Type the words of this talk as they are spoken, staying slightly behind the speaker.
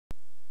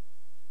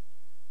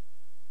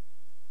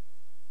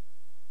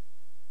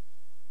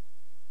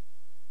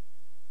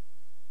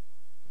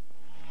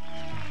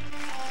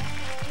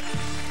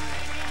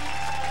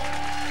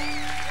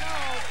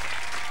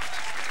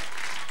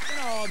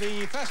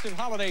festive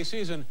holiday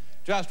season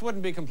just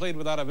wouldn't be complete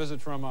without a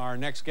visit from our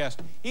next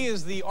guest. He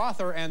is the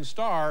author and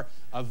star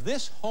of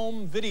this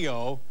home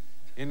video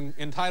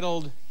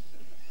entitled...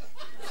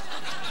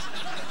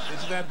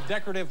 It's that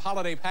decorative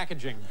holiday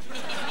packaging.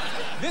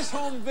 This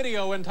home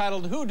video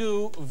entitled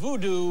Hoodoo,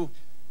 Voodoo,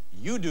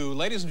 You Do.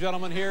 Ladies and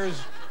gentlemen,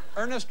 here's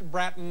Ernest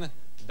Bratton,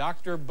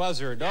 Dr.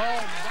 Buzzard.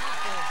 Oh,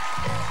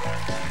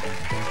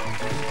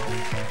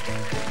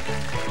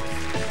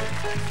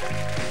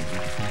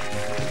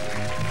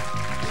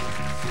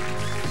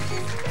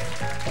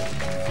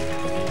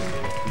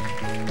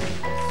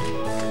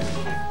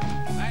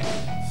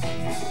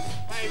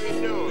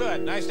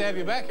 Good. Nice to have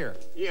you back here.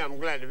 Yeah, I'm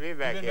glad to be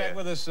back here. You've been back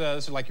with us,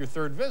 this is like your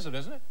third visit,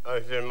 isn't it?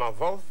 It's in my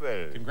fourth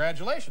visit.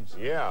 Congratulations.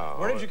 Yeah.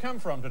 Where did you come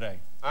from today?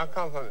 I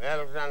come from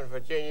Alexander,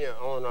 Virginia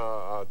on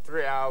a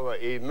 3-hour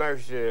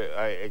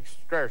immersive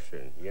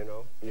excursion, you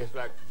know. Just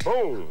like,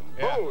 boom,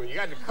 boom. You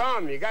got to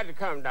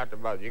come, Dr.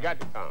 Buzzard. You got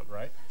to come.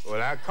 Right.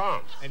 Well, I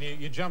come. And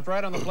you jumped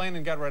right on the plane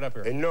and got right up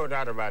here. And no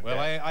doubt about that.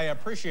 Well, I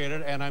appreciate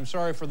it, and I'm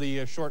sorry for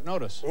the short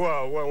notice.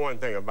 Well, one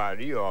thing about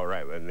it, you're all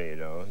right with me,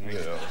 though, you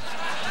know.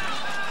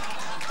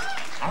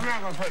 I'm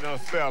not going to put no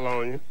spell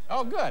on you.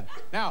 Oh, good.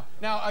 Now,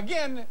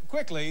 again,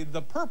 quickly,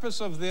 the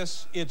purpose of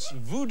this, it's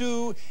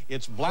voodoo,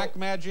 it's black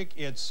magic,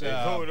 it's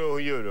voodoo,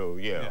 you do,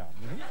 yeah.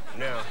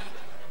 Now,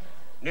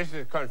 this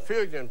is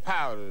confusion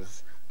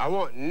powders. I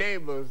want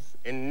neighbors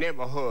in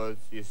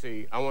neighborhoods, you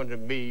see, I want to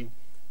be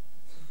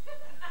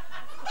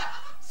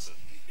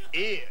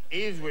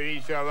ease with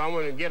each other. I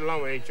want to get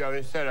along with each other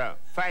instead of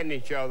fighting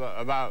each other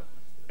about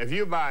if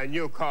you buy a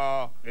new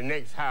car, the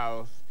next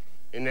house,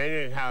 and the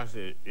next house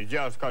is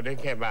jealous because they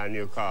can't buy a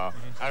new car.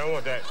 I don't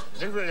want that.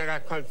 This is when they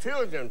got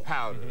confusion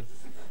powders.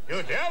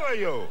 You devil,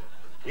 you.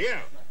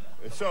 Yeah.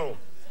 And so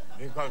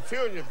the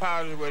confusion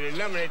powders would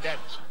eliminate that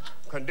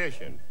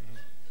condition.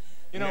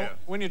 You know,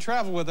 when you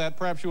travel with that,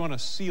 perhaps you want to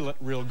seal it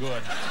real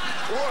good.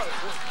 Well,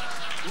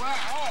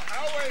 I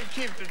always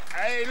keep the,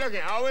 hey, look,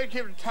 I always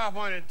keep the top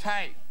on it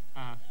tight.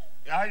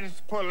 I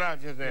just pull it out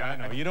just there. Yeah, I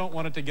know. You don't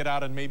want it to get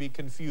out and maybe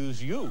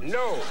confuse you.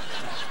 No.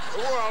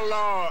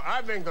 Well,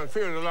 I've been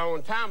confused a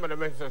long time, but I've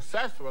been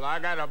successful. I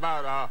got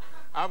about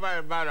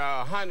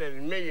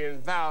 $100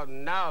 million. So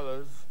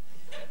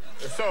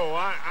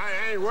I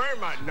ain't worried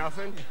about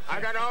nothing.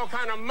 I got all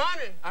kind of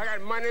money. I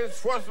got money in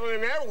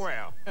Switzerland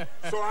everywhere.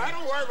 So I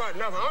don't worry about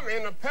nothing. I'm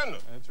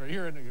independent. That's right.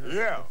 You're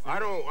yeah. I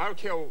don't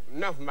care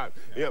nothing about.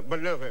 Yeah.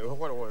 But look,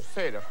 what I want to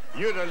say though,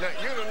 you're the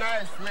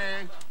nice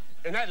man.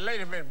 And that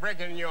lady been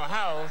breaking in your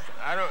house.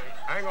 I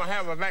ain't gonna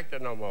have her back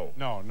there no more.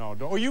 No.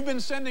 Oh, you've been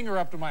sending her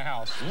up to my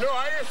house. No,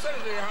 I didn't send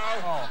her to your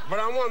house. Oh. But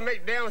I want to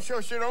make damn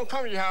sure she don't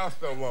come to your house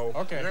no more.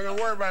 Okay. You ain't gonna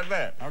worry about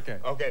that. Okay.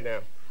 Okay,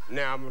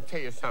 now I'm gonna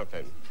tell you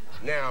something.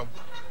 Now,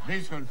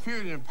 these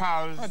confusion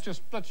powders. Let's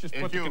just put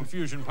the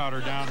confusion powder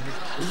down.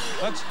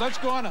 Let's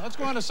go on. Let's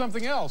go on to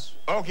something else.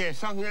 Okay,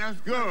 something else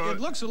good.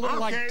 It looks a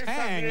little like Tang.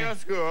 Something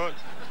else good.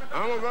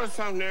 I'm gonna go to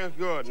something else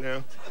good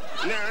now.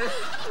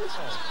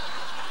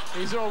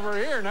 He's over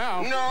here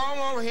now. No, I'm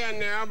over here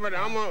now, but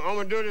I'm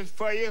gonna do this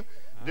for you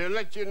to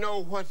let you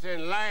know what's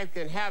in life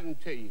can happen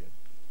to you.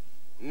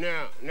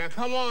 Now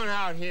come on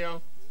out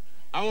here.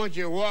 I want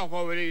you to walk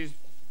over these.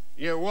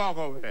 You walk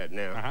over that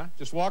now.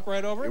 Just walk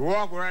right over it? You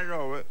walk right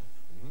over it.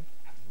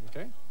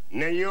 Okay.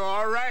 Now you're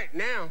all right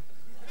now.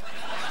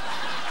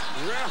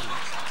 Yeah,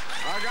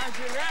 I got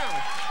you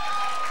now.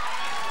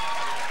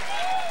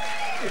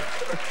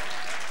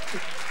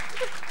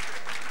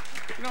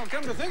 You know,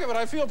 come to think of it,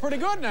 I feel pretty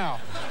good now.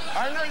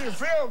 I know you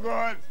feel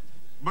good,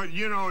 but,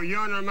 you know, you're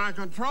under my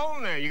control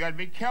now. You got to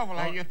be careful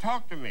how you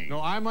talk to me.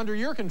 No, I'm under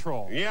your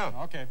control. Yeah.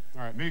 Okay,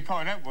 all right.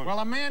 Because that was... Well,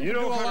 a man can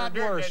do a lot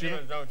worse.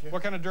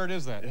 What kind of dirt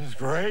is that? It's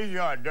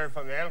graveyard dirt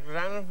from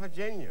Alexander,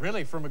 Virginia.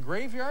 Really? From a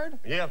graveyard?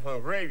 Yeah, from a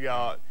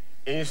graveyard.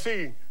 And you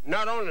see,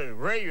 not only the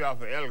graveyard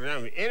from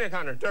Alexander, any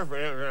kind of dirt from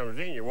Alexander,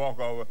 Virginia you walk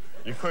over,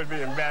 you could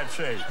be in bad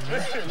shape.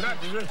 Not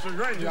just the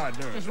graveyard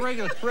dirt. Just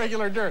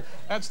regular dirt.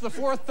 That's the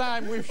 4th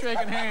time we've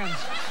shaken hands.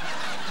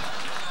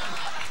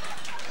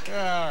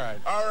 Yeah,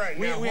 all right. All right.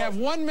 We have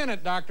 1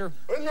 minute, Doctor.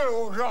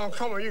 No,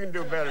 come on, you can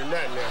do better than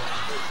that now.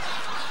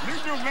 You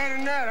do better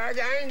than that. I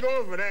ain't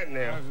going for that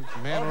now.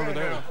 Man over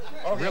there.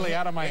 Okay. Really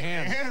out of my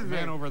hands.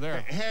 Man over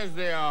there. Here's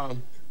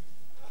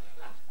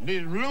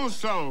these blue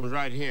stones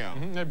right here.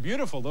 They're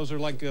beautiful. Those are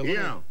like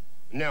yeah.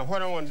 Now,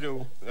 what I want to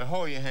do,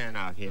 hold your hand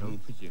out here.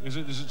 Is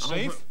it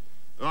safe?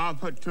 I'll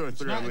put 2 or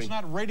 3 of them. It's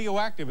not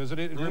radioactive, is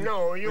it?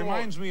 No, you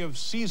reminds me of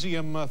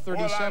cesium-37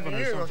 or something.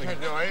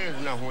 No, it is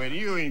nothing with it.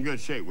 You're in good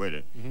shape with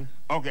it.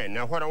 Okay,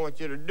 now what I want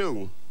you to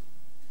do,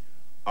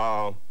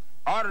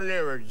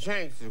 ordinary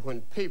jinx is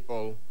when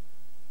people,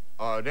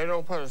 they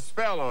don't put a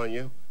spell on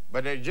you,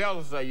 but they're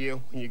jealous of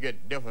you when you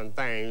get different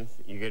things.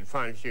 You get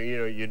furniture, you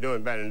know, you're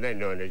doing better than they're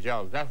doing. They're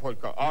jealous. That's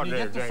what's called ordinary jinx. When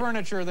you get the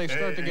furniture, they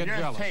start to get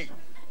jealous.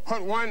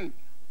 Put one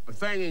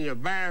thing in your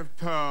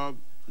bathtub,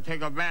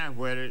 take a bath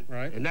with it,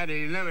 and that'll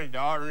eliminate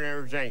the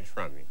ordinary jinx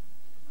from you.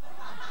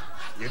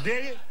 You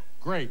dig it?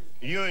 Great.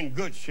 You're in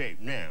good shape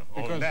now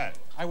on that.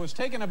 I was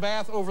taking a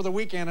bath over the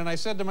weekend, and I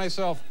said to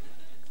myself,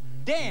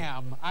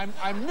 damn,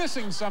 I'm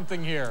missing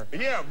something here.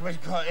 Yeah,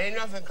 because ain't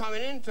nothing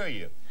coming into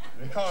you.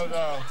 Because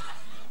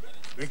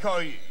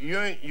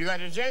you got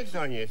the jinx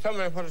on you.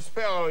 Somebody put a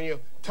spell on you.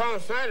 Tom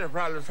Snyder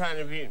probably trying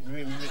to put a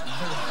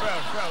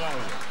spell on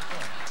you.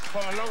 For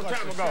a long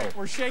time ago.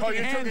 We're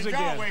shaking hands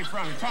again. Away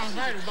from him. Tom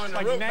Snyder's going to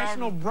like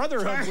National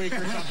Brotherhood Week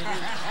or something.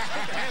 We've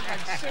shaken hands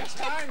like 6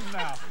 times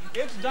now.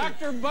 It's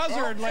Dr.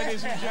 Buzzard,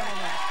 ladies and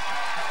gentlemen.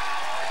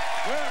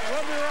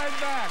 We'll be right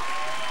back.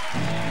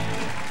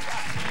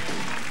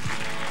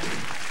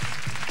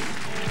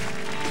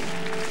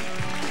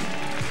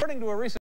 According to a recent